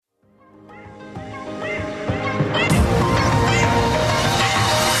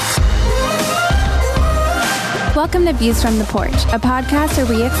Welcome to Views from the Porch, a podcast where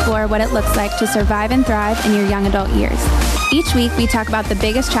we explore what it looks like to survive and thrive in your young adult years. Each week, we talk about the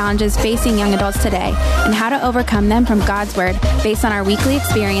biggest challenges facing young adults today and how to overcome them from God's Word based on our weekly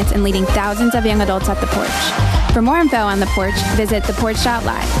experience in leading thousands of young adults at the porch. For more info on the porch, visit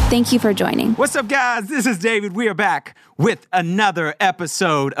theporch.live. Thank you for joining. What's up, guys? This is David. We are back with another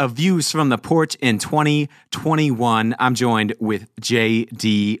episode of Views from the Porch in 2021. I'm joined with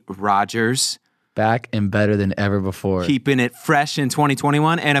J.D. Rogers. Back and better than ever before. Keeping it fresh in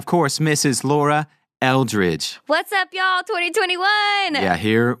 2021. And of course, Mrs. Laura Eldridge. What's up, y'all? 2021. Yeah,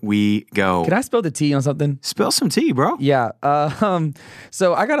 here we go. Can I spill the tea on something? Spill some tea, bro. Yeah.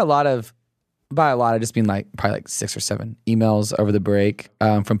 So I got by a lot, I just mean probably 6 or 7 emails over the break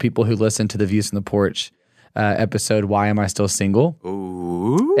from people who listen to the Views from the Porch episode, Why Am I Still Single?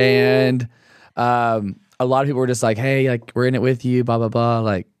 Ooh. And a lot of people were just like, hey, we're in it with you, blah, blah,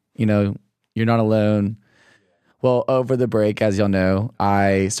 blah. You're not alone. Well, over the break, as y'all know,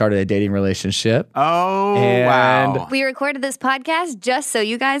 I started a dating relationship. Oh, wow. We recorded this podcast just so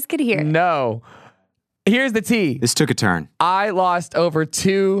you guys could hear. No. Here's the tea. This took a turn. I lost over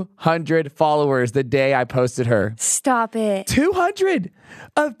 200 followers the day I posted her. Stop it. 200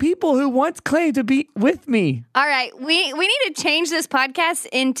 of people who once claimed to be with me. All right. We need to change this podcast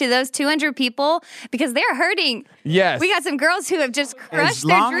into those 200 people because they're hurting. Yes. We got some girls who have just crushed As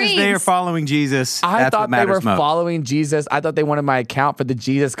their long dreams. as they are following Jesus, I that's thought what matters they were most. following Jesus. I thought they wanted my account for the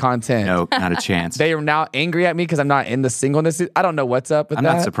Jesus content. No, not a chance. They are now angry at me because I'm not in the singleness. I don't know what's up with I'm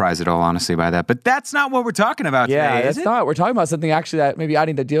that. not surprised at all, honestly, by that. But that's not what we're talking about Yeah, today, that's is it? not. We're talking about something actually that maybe I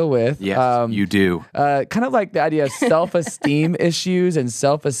need to deal with. Yes, you do. Kind of like the idea of self-esteem issues and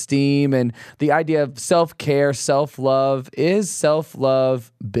self-esteem and the idea of self-care, self-love. Is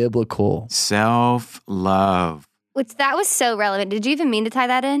self-love biblical? Self-love. That was so relevant. Did you even mean to tie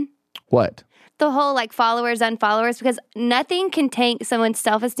that in? What? The whole followers, unfollowers, because nothing can tank someone's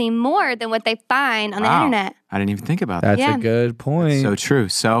self-esteem more than what they find on the internet. I didn't even think about that. That's a good point. So true.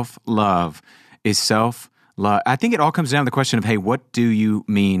 Self-love is self-love. I think it all comes down to the question of, hey, what do you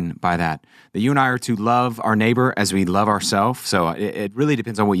mean by that? That you and I are to love our neighbor as we love ourselves. So it really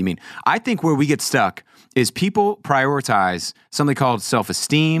depends on what you mean. I think where we get stuck is people prioritize something called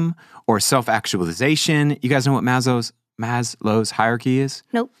self-esteem or self-actualization. You guys know what Maslow's hierarchy is?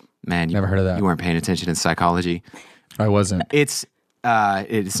 Nope. Man, Never heard of that. You weren't paying attention in psychology. I wasn't. It's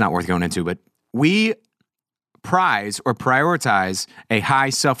not worth going into, but we prize or prioritize a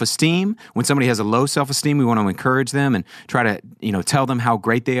high self-esteem. When somebody has a low self-esteem, we want to encourage them and try to, tell them how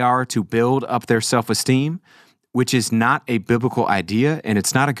great they are to build up their self-esteem, which is not a biblical idea, and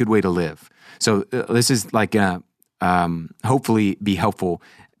it's not a good way to live. So this is hopefully be helpful,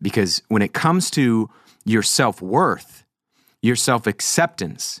 because when it comes to your self-worth, your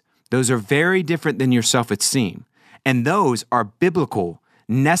self-acceptance, those are very different than your self-esteem. And those are biblical,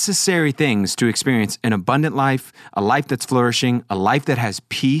 necessary things to experience an abundant life, a life that's flourishing, a life that has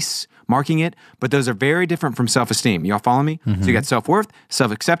peace marking it. But those are very different from self-esteem. Y'all follow me? Mm-hmm. So you got self-worth,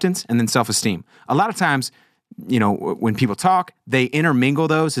 self-acceptance, and then self-esteem. A lot of times, when people talk, they intermingle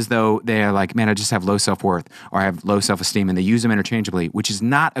those as though they're like, man, I just have low self-worth or I have low self-esteem, and they use them interchangeably, which is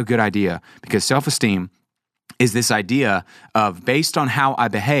not a good idea, because self-esteem is this idea of based on how I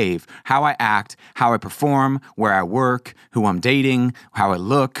behave, how I act, how I perform, where I work, who I'm dating, how I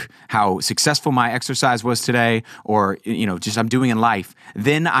look, how successful my exercise was today, or, just I'm doing in life,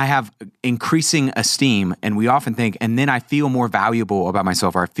 then I have increasing esteem. And we often think, and then I feel more valuable about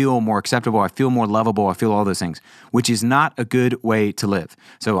myself, or I feel more acceptable, I feel more lovable, I feel all those things, which is not a good way to live.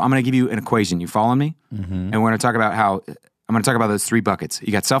 So I'm going to give you an equation. You follow me? Mm-hmm. And we're going to talk about I'm going to talk about those 3 buckets.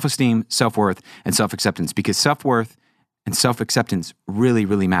 You got self-esteem, self-worth, and self-acceptance, because self-worth and self-acceptance really,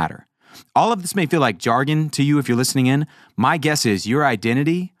 really matter. All of this may feel like jargon to you if you're listening in. My guess is your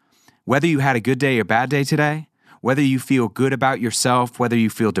identity, whether you had a good day or bad day today, whether you feel good about yourself, whether you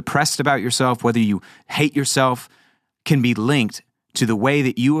feel depressed about yourself, whether you hate yourself, can be linked to the way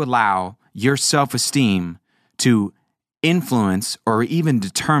that you allow your self-esteem to influence or even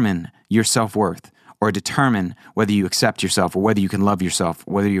determine your self-worth, or determine whether you accept yourself, or whether you can love yourself,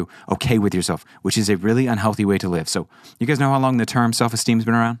 whether you're okay with yourself, which is a really unhealthy way to live. So you guys know how long the term self-esteem's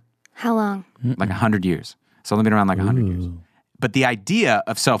been around? How long? Like 100 years. It's only been around 100 years. But the idea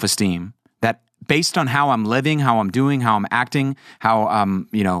of self-esteem, that based on how I'm living, how I'm doing, how I'm acting, how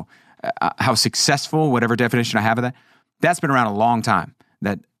how successful, whatever definition I have of that, that's been around a long time.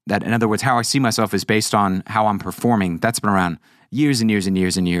 That in other words, how I see myself is based on how I'm performing. That's been around years and years and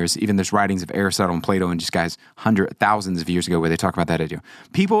years and years. Even there's writings of Aristotle and Plato and just guys thousands of years ago where they talk about that idea.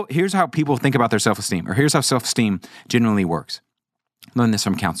 Here's how people think about their self-esteem, or here's how self-esteem generally works. Learn this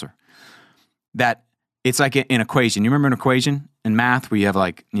from a counselor. That It's like an equation. You remember an equation in math where you have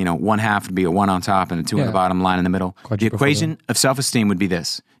like, one half would be a 1 on top and a 2 on the bottom, line in the middle? The equation of self-esteem would be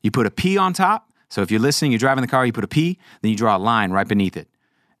this. You put a P on top. So if you're listening, you're driving the car, you put a P, then you draw a line right beneath it.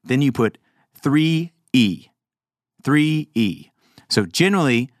 Then you put 3E. 3E. So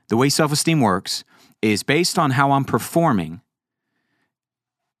generally, the way self-esteem works is based on how I'm performing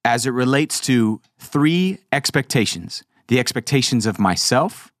as it relates to 3 expectations. The expectations of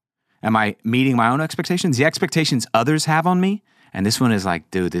myself. Am I meeting my own expectations? The expectations others have on me. And this one is like,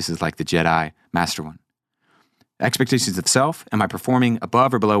 dude, this is like the Jedi Master one. Expectations of self. Am I performing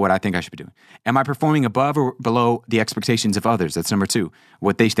above or below what I think I should be doing? Am I performing above or below the expectations of others? That's number 2,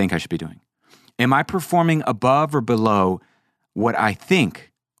 what they think I should be doing. Am I performing above or below what I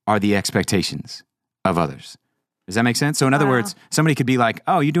think are the expectations of others? Does that make sense? So in other words, somebody could be like,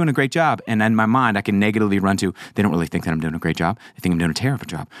 oh, you're doing a great job. And in my mind, I can negatively run to, they don't really think that I'm doing a great job. They think I'm doing a terrible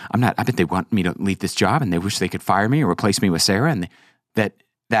job. I'm not, I bet they want me to leave this job and they wish they could fire me or replace me with Sarah. And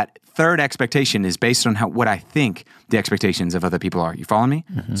that third expectation is based on what I think the expectations of other people are. You follow me?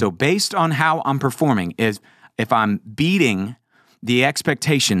 Mm-hmm. So based on how I'm performing is if I'm beating the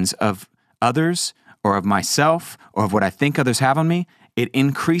expectations of others or of myself or of what I think others have on me, it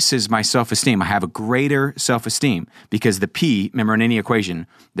increases my self-esteem. I have a greater self-esteem because the P, remember in any equation,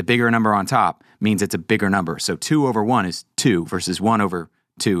 the bigger number on top means it's a bigger number. So 2 over 1 is 2 versus 1 over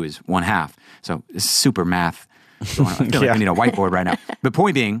 2 is 1/2. So it's super math. I feel like I need a whiteboard right now. But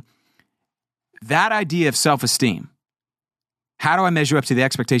point being, that idea of self-esteem, how do I measure up to the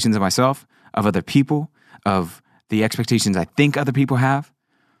expectations of myself, of other people, of the expectations I think other people have?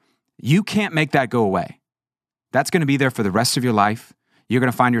 You can't make that go away. That's going to be there for the rest of your life. You're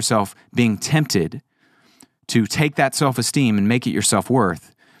going to find yourself being tempted to take that self-esteem and make it your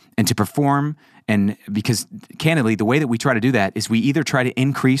self-worth and to perform. And because candidly, the way that we try to do that is we either try to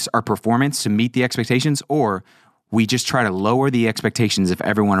increase our performance to meet the expectations or we just try to lower the expectations of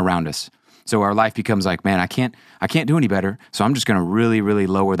everyone around us. So our life becomes like, man, I can't do any better. So I'm just going to really, really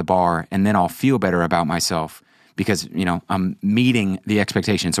lower the bar and then I'll feel better about myself because, I'm meeting the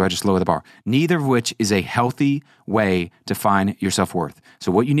expectation. So I just lower the bar. Neither of which is a healthy way to find your self-worth.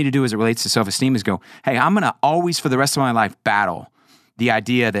 So what you need to do as it relates to self-esteem is go, hey, I'm going to always for the rest of my life battle the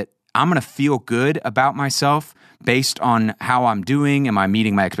idea that I'm going to feel good about myself based on how I'm doing. Am I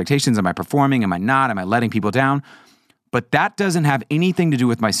meeting my expectations? Am I performing? Am I not? Am I letting people down? But that doesn't have anything to do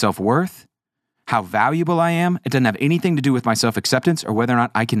with my self-worth, how valuable I am. It doesn't have anything to do with my self-acceptance or whether or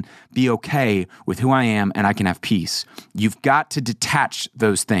not I can be okay with who I am and I can have peace. You've got to detach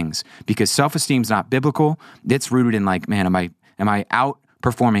those things because self-esteem is not biblical. It's rooted in like, man, am I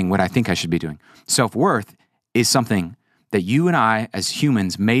outperforming what I think I should be doing? Self-worth is something that you and I as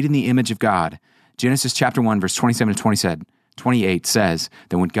humans made in the image of God. Genesis chapter 1, verse 27 to 28 says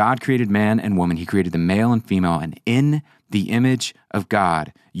that when God created man and woman, he created the male and female, and in the image of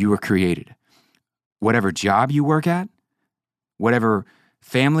God, you were created. Whatever job you work at, whatever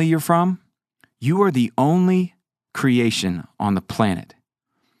family you're from, you are the only creation on the planet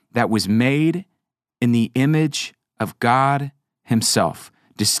that was made in the image of God himself,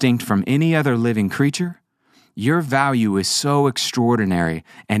 distinct from any other living creature. Your value is so extraordinary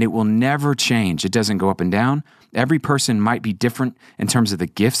and it will never change. It doesn't go up and down. Every person might be different in terms of the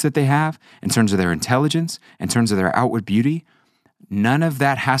gifts that they have, in terms of their intelligence, in terms of their outward beauty. None of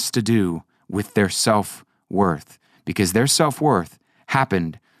that has to do with their self-worth, because their self-worth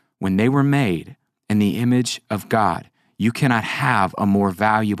happened when they were made in the image of God. You cannot have a more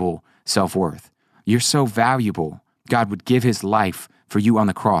valuable self-worth. You're so valuable. God would give his life for you on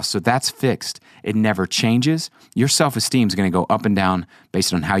the cross. So that's fixed. It never changes. Your self-esteem is going to go up and down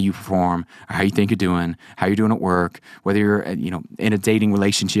based on how you perform, or how you think you're doing, how you're doing at work, whether you're in a dating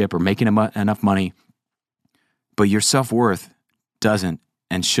relationship or making enough money. But your self-worth doesn't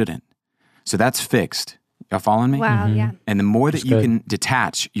and shouldn't. So that's fixed. Y'all following me? Wow, yeah. And the more that you can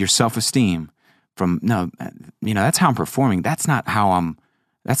detach your self-esteem from, that's how I'm performing. That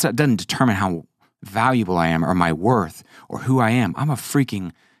doesn't determine how valuable I am or my worth or who I am. I'm a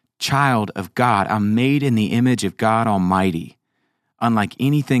freaking child of God. I'm made in the image of God Almighty, unlike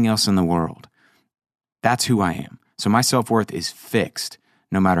anything else in the world. That's who I am. So my self-worth is fixed,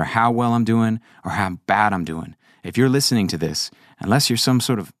 no matter how well I'm doing or how bad I'm doing. If you're listening to this, unless you're some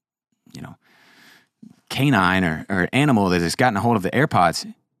sort of canine or animal that has gotten a hold of the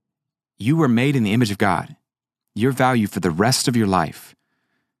AirPods, you were made in the image of God. Your value for the rest of your life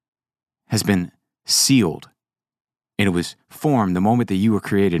has been sealed, and it was formed the moment that you were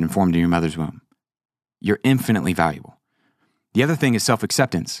created and formed in your mother's womb. You're infinitely valuable. The other thing is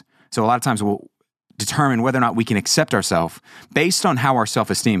self-acceptance. So a lot of times we'll determine whether or not we can accept ourselves based on how our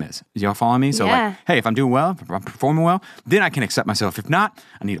self-esteem is. Y'all follow me? So Yeah. like, hey, if I'm doing well, if I'm performing well, then I can accept myself. If not,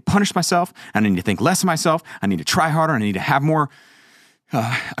 I need to punish myself. I need to think less of myself. I need to try harder. I need to have more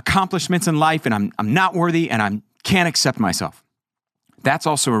accomplishments in life, and I'm not worthy, and I can't accept myself. That's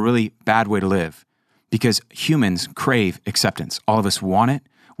also a really bad way to live, because humans crave acceptance. All of us want it.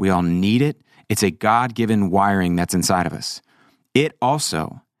 We all need it. It's a God-given wiring that's inside of us. It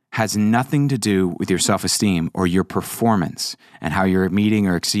also has nothing to do with your self-esteem or your performance and how you're meeting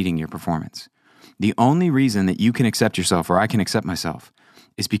or exceeding your performance. The only reason that you can accept yourself, or I can accept myself,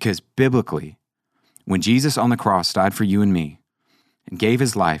 is because biblically, when Jesus on the cross died for you and me and gave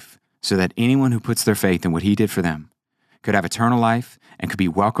his life so that anyone who puts their faith in what he did for them could have eternal life and could be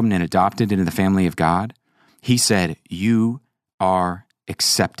welcomed and adopted into the family of God, he said, you are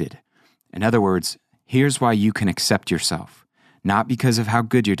accepted. In other words, here's why you can accept yourself. Not because of how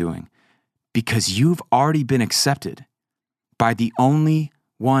good you're doing, because you've already been accepted by the only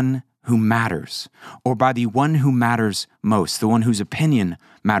one who matters, or by the one who matters most, the one whose opinion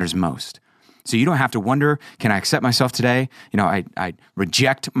matters most. So you don't have to wonder, can I accept myself today? I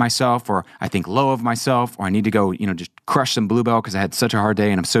reject myself, or I think low of myself, or I need to go, just crush some Bluebell because I had such a hard day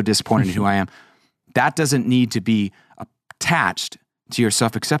and I'm so disappointed in who I am. That doesn't need to be attached to your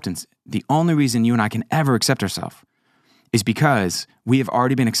self-acceptance. The only reason you and I can ever accept ourselves is because we have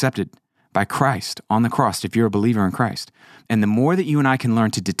already been accepted by Christ on the cross, if you're a believer in Christ. And the more that you and I can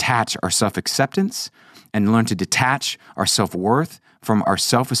learn to detach our self-acceptance and learn to detach our self-worth from our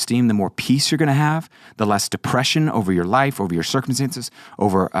self-esteem, the more peace you're going to have, the less depression over your life, over your circumstances,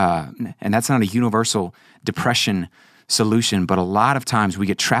 and that's not a universal depression solution, but a lot of times we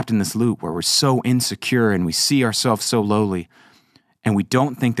get trapped in this loop where we're so insecure and we see ourselves so lowly, and we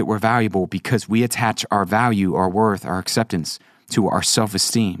don't think that we're valuable because we attach our value, our worth, our acceptance to our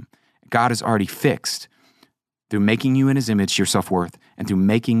self-esteem. God has already fixed, through making you in his image, your self-worth, and through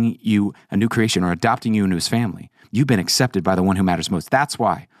making you a new creation or adopting you into his family. You've been accepted by the one who matters most. That's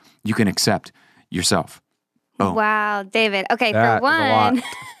why you can accept yourself. Boom. Wow, David. Okay, That for is a lot. one,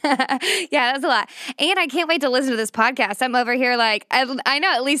 yeah, that's a lot. And I can't wait to listen to this podcast. I'm over here like, I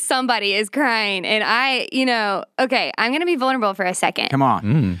know at least somebody is crying. And okay, I'm going to be vulnerable for a second. Come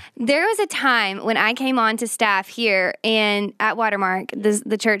on. There was a time when I came on to staff here and at Watermark,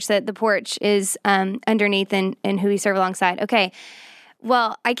 the church that the porch is underneath and who we serve alongside. Okay.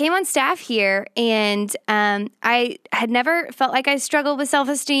 Well, I came on staff here, and I had never felt like I struggled with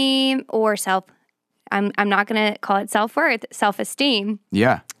self-esteem or I'm not going to call it self-worth, self-esteem.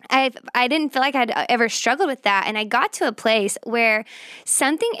 Yeah. I didn't feel like I'd ever struggled with that. And I got to a place where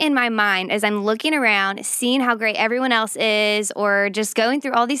something in my mind, as I'm looking around, seeing how great everyone else is, or just going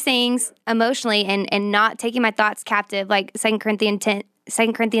through all these things emotionally and not taking my thoughts captive, like 2 Corinthians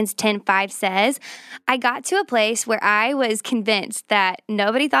 10:5 says, I got to a place where I was convinced that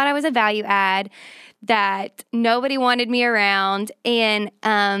nobody thought I was a value add, that nobody wanted me around. And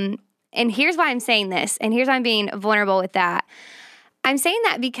here's why I'm saying this, and here's why I'm being vulnerable with that. I'm saying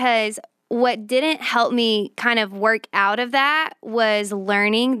that because what didn't help me kind of work out of that was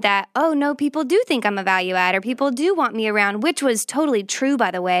learning that, oh, no, people do think I'm a value add, or people do want me around, which was totally true, by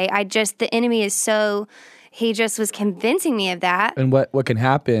the way. The enemy is he just was convincing me of that. And what can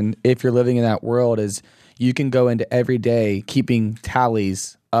happen if you're living in that world is you can go into every day keeping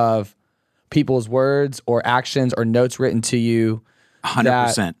tallies of people's words or actions or notes written to you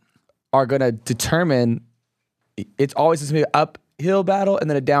 100%. are going to determine. It's always just going to be an uphill battle and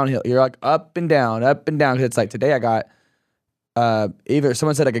then a downhill. You're like up and down. Because it's like today I got either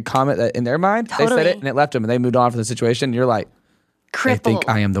someone said like a comment that in their mind, they said it and it left them and they moved on from the situation. And you're like, Crippled. I think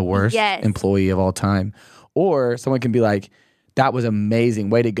I am the worst employee of all time. Or someone can be like, that was amazing,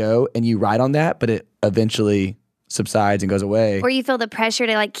 way to go. And you ride on that, but it eventually subsides and goes away. Or you feel the pressure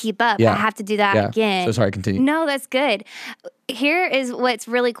to like keep up. Yeah. I have to do that again. So sorry, continue. No, that's good. Here is what's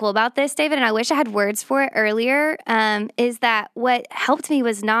really cool about this, David, and I wish I had words for it earlier, is that what helped me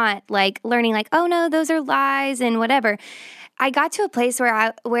was not like learning like, oh no, those are lies and whatever. I got to a place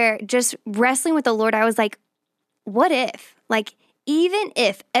where just wrestling with the Lord, I was like, what if? Like, even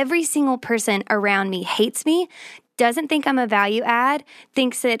if every single person around me hates me, doesn't think I'm a value add,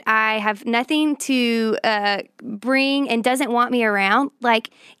 thinks that I have nothing to bring and doesn't want me around,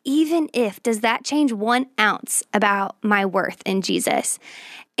 like, even if, does that change 1 ounce about my worth in Jesus?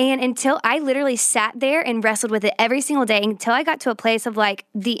 And until I literally sat there and wrestled with it every single day until I got to a place of like,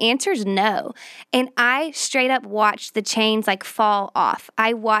 the answer's no. And I straight up watched the chains like fall off.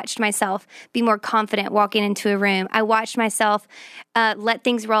 I watched myself be more confident walking into a room. I watched myself let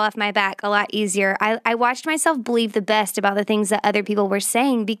things roll off my back a lot easier. I watched myself believe the best about the things that other people were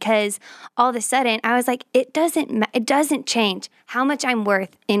saying, because all of a sudden I was like, it doesn't change how much I'm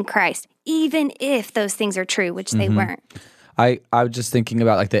worth in Christ, even if those things are true, which they weren't. I was just thinking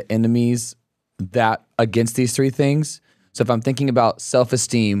about like the enemies that against these three things. So if I'm thinking about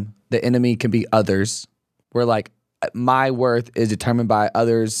self-esteem, the enemy can be others, where like my worth is determined by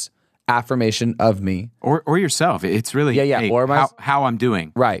others' affirmation of me. Or yourself. It's really hey, or how I'm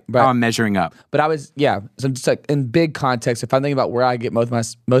doing. Right. How I'm measuring up. But so I'm just like in big context, if I'm thinking about where I get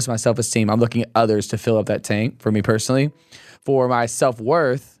most of my self-esteem, I'm looking at others to fill up that tank for me personally. For my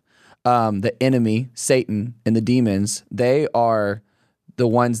self-worth, the enemy, Satan, and the demons, they are the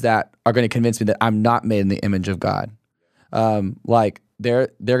ones that are going to convince me that I'm not made in the image of God. Like they're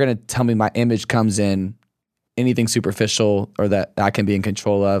going to tell me my image comes in anything superficial or that I can be in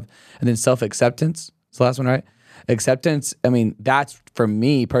control of. And then self-acceptance is the last one, right? Acceptance, I mean, that's for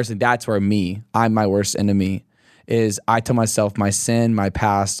me personally, that's where I'm my worst enemy, is I tell myself my sin, my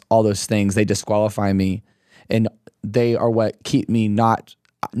past, all those things, they disqualify me. And they are what keep me not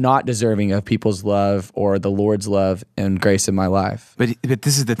deserving of people's love or the Lord's love and grace in my life. But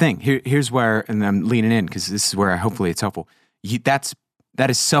this is the thing. Here's where, and I'm leaning in because this is where hopefully it's helpful. That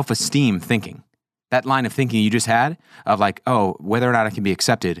is self-esteem thinking. That line of thinking you just had of like, oh, whether or not I can be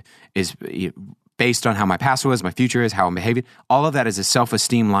accepted is based on how my past was, my future is, how I'm behaving. All of that is a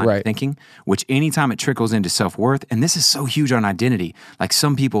self-esteem line of thinking, which anytime it trickles into self-worth, and this is so huge on identity. Like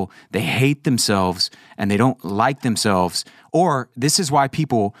some people, they hate themselves and they don't like themselves. Or this is why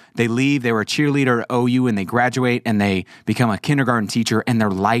people, they leave, they were a cheerleader at OU and they graduate and they become a kindergarten teacher and their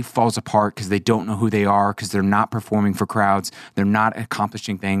life falls apart because they don't know who they are, because they're not performing for crowds, they're not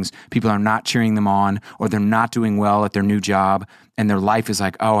accomplishing things, people are not cheering them on, or they're not doing well at their new job, and their life is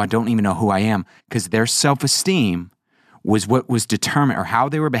like, oh, I don't even know who I am, because their self-esteem was what was determined, or how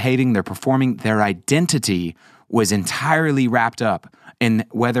they were behaving, their performing, their identity was entirely wrapped up in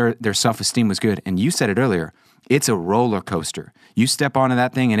whether their self-esteem was good. And you said it earlier, it's a roller coaster. You step onto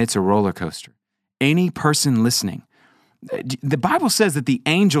that thing and it's a roller coaster. Any person listening, the Bible says that the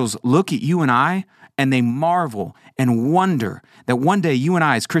angels look at you and I and they marvel and wonder that one day you and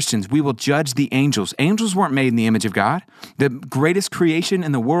I as Christians, we will judge the angels. Angels weren't made in the image of God. The greatest creation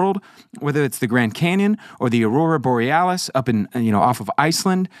in the world, whether it's the Grand Canyon or the Aurora Borealis up in, off of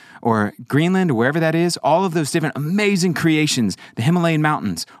Iceland or Greenland or wherever that is, all of those different amazing creations, the Himalayan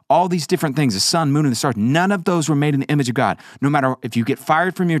mountains, all these different things, the sun, moon, and the stars, none of those were made in the image of God. No matter if you get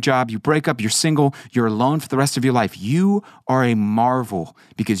fired from your job, you break up, you're single, you're alone for the rest of your life, you are a marvel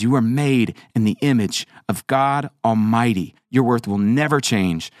because you are made in the image of God Almighty. Your worth will never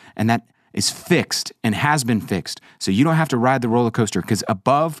change, and that is fixed and has been fixed. So you don't have to ride the roller coaster, because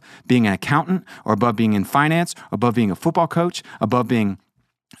above being an accountant or above being in finance, or above being a football coach, above being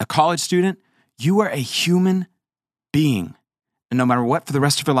a college student, you are a human being. And no matter what for the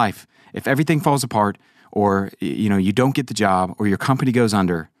rest of your life, if everything falls apart or you don't get the job or your company goes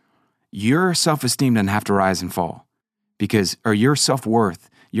under, your self-esteem doesn't have to rise and fall, or your self-worth,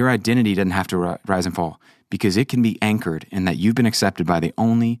 your identity doesn't have to rise and fall, because it can be anchored in that you've been accepted by the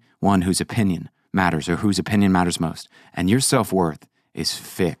only one whose opinion matters, or whose opinion matters most. And your self-worth is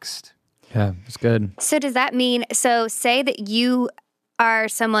fixed. Yeah, that's good. So does that mean, say that you are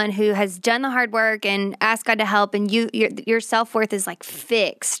someone who has done the hard work and asked God to help, and your self-worth is like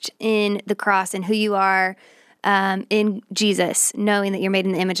fixed in the cross and who you are in Jesus, knowing that you're made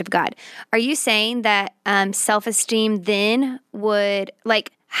in the image of God. Are you saying that self-esteem then would,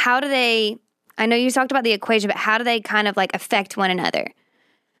 like, how do they, I know you talked about the equation, but how do they kind of like affect one another?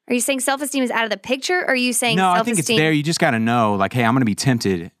 Are you saying self-esteem is out of the picture, or are you saying no, self-esteem? I think it's there. You just got to know, like, hey, I'm going to be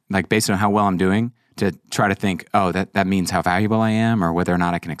tempted, like, based on how well I'm doing, to try to think, oh, that means how valuable I am, or whether or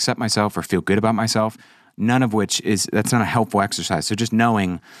not I can accept myself or feel good about myself. None of which that's not a helpful exercise. So just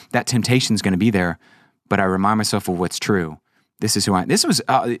knowing that temptation is going to be there, but I remind myself of what's true. This is who I am. This was,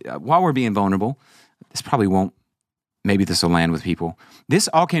 while we're being vulnerable, this probably won't, maybe this will land with people. This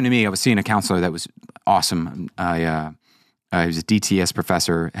all came to me. I was seeing a counselor that was awesome. He was a DTS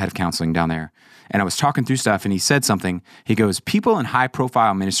professor, head of counseling down there. And I was talking through stuff, and he said something. He goes, people in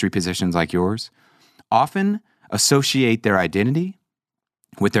high-profile ministry positions like yours often associate their identity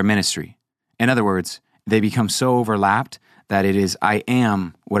with their ministry. In other words, they become so overlapped that it is, I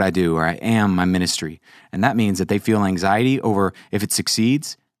am what I do, or I am my ministry. And that means that they feel anxiety over if it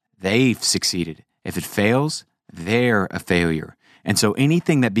succeeds, they've succeeded. If it fails, they're a failure. And so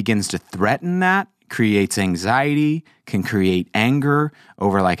anything that begins to threaten that creates anxiety, can create anger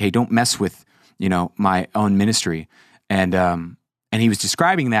over like, hey, don't mess with, my own ministry. And he was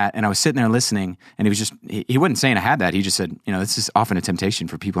describing that, and I was sitting there listening, and he wasn't saying I had that. He just said, this is often a temptation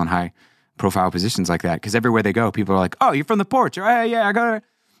for people in high profile positions like that, because everywhere they go, people are like, oh, you're from the porch. Or, hey, yeah, I got it.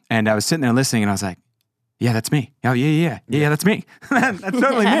 And I was sitting there listening, and I was like, yeah, that's me. Oh, yeah, that's me. That's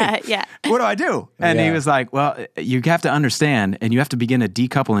totally me. Yeah. What do I do? And he was like, well, you have to understand, and you have to begin to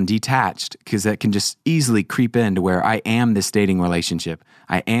decouple and detach, because that can just easily creep into where I am this dating relationship.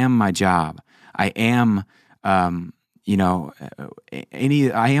 I am my job. I am, I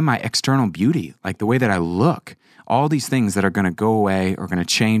am my external beauty, like the way that I look. All these things that are going to go away or going to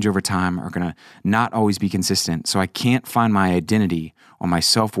change over time are going to not always be consistent. So I can't find my identity or my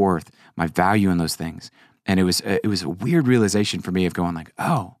self-worth, my value in those things. And it was a weird realization for me of going like,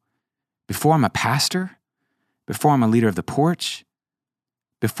 oh, before I'm a pastor, before I'm a leader of the porch,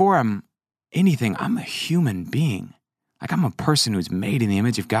 before I'm anything, I'm a human being. Like I'm a person who's made in the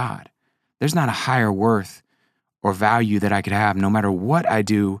image of God. There's not a higher worth or value that I could have no matter what I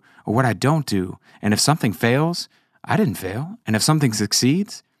do or what I don't do. And if something fails, I didn't fail. And if something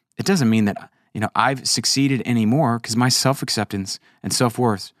succeeds, it doesn't mean that, I've succeeded anymore, because my self-acceptance and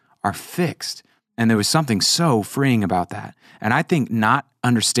self-worth are fixed. And there was something so freeing about that. And I think not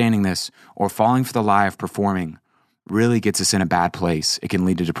understanding this or falling for the lie of performing really gets us in a bad place. It can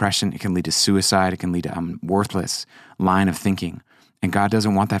lead to depression. It can lead to suicide. It can lead to a worthless line of thinking. And God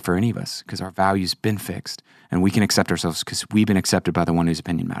doesn't want that for any of us, because our value's been fixed, and we can accept ourselves because we've been accepted by the one whose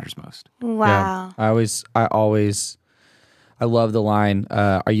opinion matters most. Wow. Yeah. I love the line,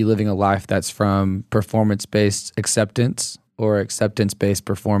 are you living a life that's from performance-based acceptance or acceptance-based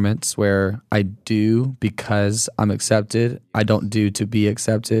performance, where I do because I'm accepted, I don't do to be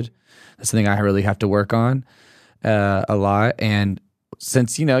accepted? That's something I really have to work on a lot. And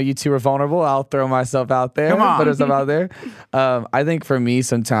since, you two are vulnerable, I'll throw myself out there. Come on. Put myself out there. I think for me,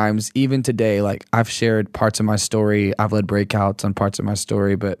 sometimes, even today, like I've shared parts of my story, I've led breakouts on parts of my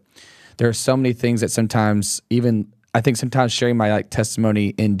story, but there are so many things that sometimes, I think sometimes sharing my like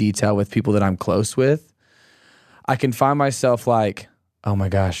testimony in detail with people that I'm close with, I can find myself like, oh my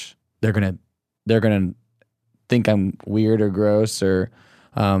gosh, they're gonna think I'm weird or gross, or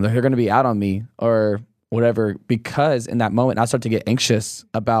they're gonna be out on me or whatever, because in that moment I start to get anxious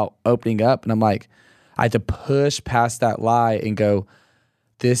about opening up, and I'm like, I have to push past that lie and go,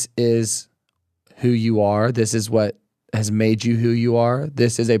 this is who you are. This is what has made you who you are.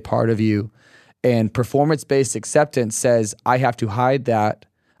 This is a part of you. And performance-based acceptance says I have to hide that.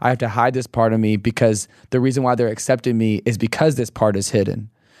 I have to hide this part of me, because the reason why they're accepting me is because this part is hidden.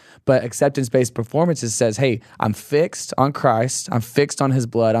 But acceptance-based performances says, hey, I'm fixed on Christ. I'm fixed on his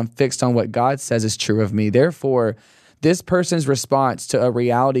blood. I'm fixed on what God says is true of me. Therefore, this person's response to a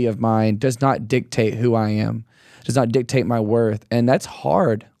reality of mine does not dictate who I am, does not dictate my worth. And that's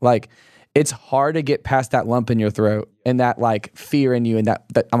hard. Like, it's hard to get past that lump in your throat and that like fear in you, and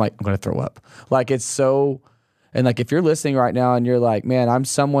that I'm like, I'm going to throw up. Like, it's so, and like, if you're listening right now and you're like, man, I'm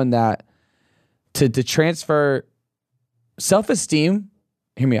someone that to transfer self-esteem,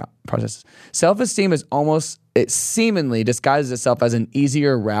 hear me out, process. Self-esteem is almost, it seemingly disguises itself as an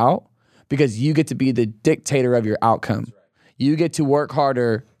easier route, because you get to be the dictator of your outcome. You get to work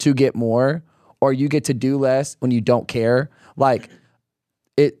harder to get more, or you get to do less when you don't care. Like,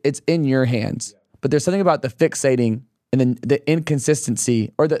 it's in your hands. But there's something about the fixating and then the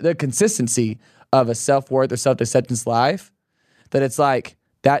inconsistency, or the consistency of a self-worth or self-acceptance life, that it's like,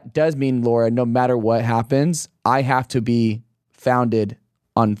 that does mean, Laura, no matter what happens, I have to be founded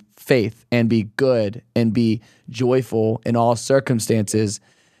on faith and be good and be joyful in all circumstances.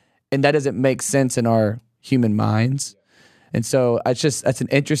 And that doesn't make sense in our human minds. And so that's an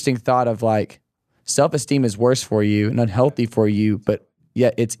interesting thought of like, self-esteem is worse for you and unhealthy for you, but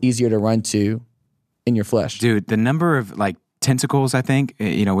yet it's easier to run to in your flesh. Dude, the number of like tentacles, I think,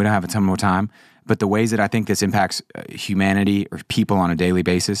 we don't have a ton more time, but the ways that I think this impacts humanity or people on a daily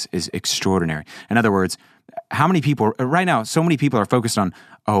basis is extraordinary. In other words, how many people, right now, so many people are focused on,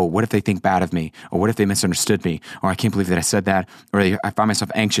 oh, what if they think bad of me? Or what if they misunderstood me? Or I can't believe that I said that. Or I find myself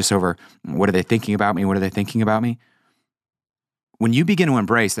anxious over, what are they thinking about me? What are they thinking about me? When you begin to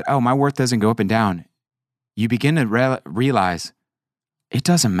embrace that, oh, my worth doesn't go up and down, you begin to realize it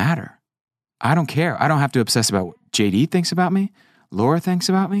doesn't matter. I don't care. I don't have to obsess about what JD thinks about me, Laura thinks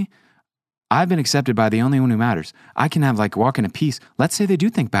about me. I've been accepted by the only one who matters. I can have like walk in a peace. Let's say they do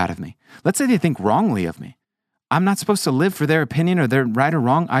think bad of me. Let's say they think wrongly of me. I'm not supposed to live for their opinion or their right or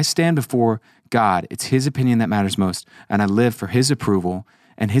wrong. I stand before God. It's his opinion that matters most. And I live for his approval.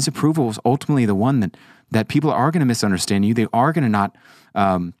 And his approval is ultimately the one that people are going to misunderstand you. They are going to not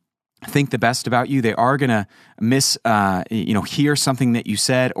think the best about you. They are going to hear something that you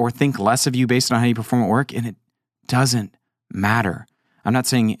said or think less of you based on how you perform at work. And it doesn't matter. I'm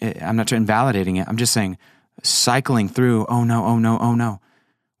not invalidating it. I'm just saying cycling through, oh no.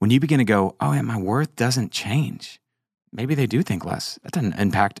 When you begin to go, oh yeah, my worth doesn't change. Maybe they do think less. That doesn't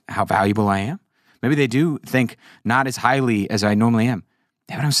impact how valuable I am. Maybe they do think not as highly as I normally am.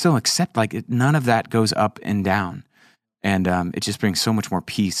 Yeah, but I'm still none of that goes up and down. And it just brings so much more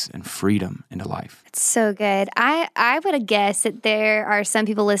peace and freedom into life. It's so good. I would have guessed that there are some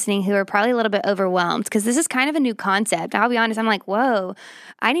people listening who are probably a little bit overwhelmed because this is kind of a new concept. I'll be honest. I'm like, whoa,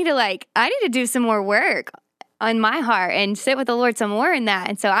 I need to do some more work on my heart and sit with the Lord some more in that.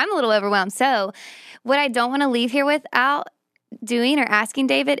 And so I'm a little overwhelmed. So what I don't want to leave here without doing or asking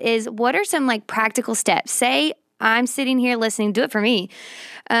David is, what are some like practical steps? Say I'm sitting here listening, do it for me.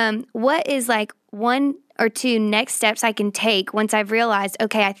 What is like one or two next steps I can take once I've realized,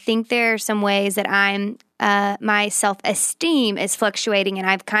 okay, I think there are some ways that my self-esteem is fluctuating and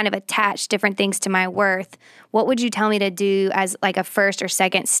I've kind of attached different things to my worth. What would you tell me to do as like a first or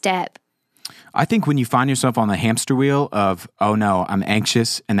second step? I think when you find yourself on the hamster wheel of, oh no, I'm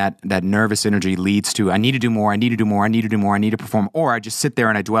anxious, and that nervous energy leads to, I need to do more, I need to perform, or I just sit there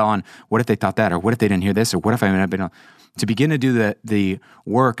and I dwell on, what if they thought that, or what if they didn't hear this, or what if I ended up been, to begin to do the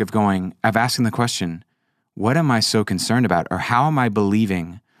work of asking the question, what am I so concerned about, or how am I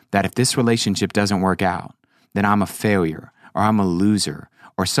believing that if this relationship doesn't work out, then I'm a failure, or I'm a loser,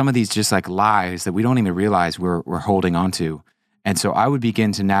 or some of these just like lies that we don't even realize we're holding on to. And so I would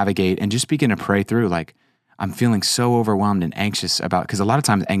begin to navigate and just begin to pray through, like, I'm feeling so overwhelmed and anxious about, because a lot of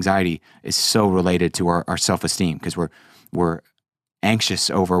times anxiety is so related to our self-esteem, because we're anxious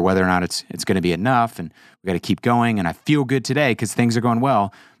over whether or not it's going to be enough, and we got to keep going. And I feel good today because things are going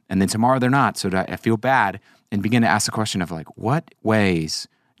well, and then tomorrow they're not, so I feel bad. And begin to ask the question of like, what ways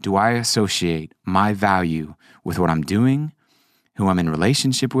do I associate my value with what I'm doing, who I'm in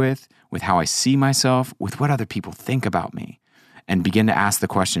relationship with how I see myself, with what other people think about me? And begin to ask the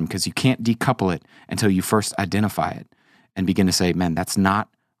question, because you can't decouple it until you first identify it and begin to say, man, that's not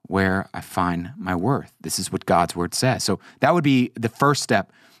where I find my worth. This is what God's word says. So that would be the first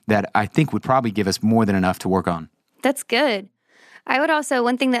step that I think would probably give us more than enough to work on. That's good. I would also,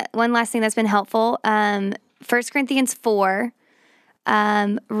 one last thing that's been helpful, 1 Corinthians 4,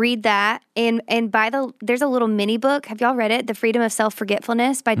 read that. And there's a little mini book. Have y'all read it? The Freedom of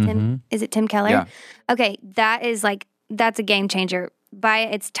Self-Forgetfulness by Tim Keller? Yeah. Okay. That's a game changer. Buy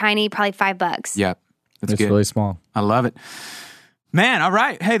it. It's tiny, probably $5. Yep. It's good. Really small. I love it. Man, all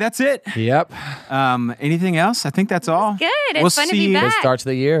right. Hey, that's it. Yep. Anything else? I think that's all. Good. It's fun to be back. Good start to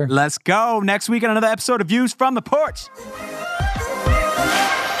the year. Let's go. Next week on another episode of Views from the Porch.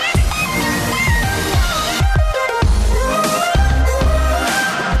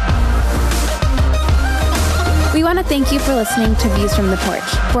 We want to thank you for listening to Views from the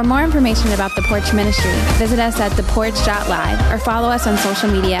Porch. For more information about the Porch Ministry, visit us at theporch.live or follow us on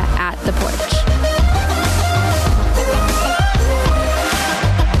social media @theporch.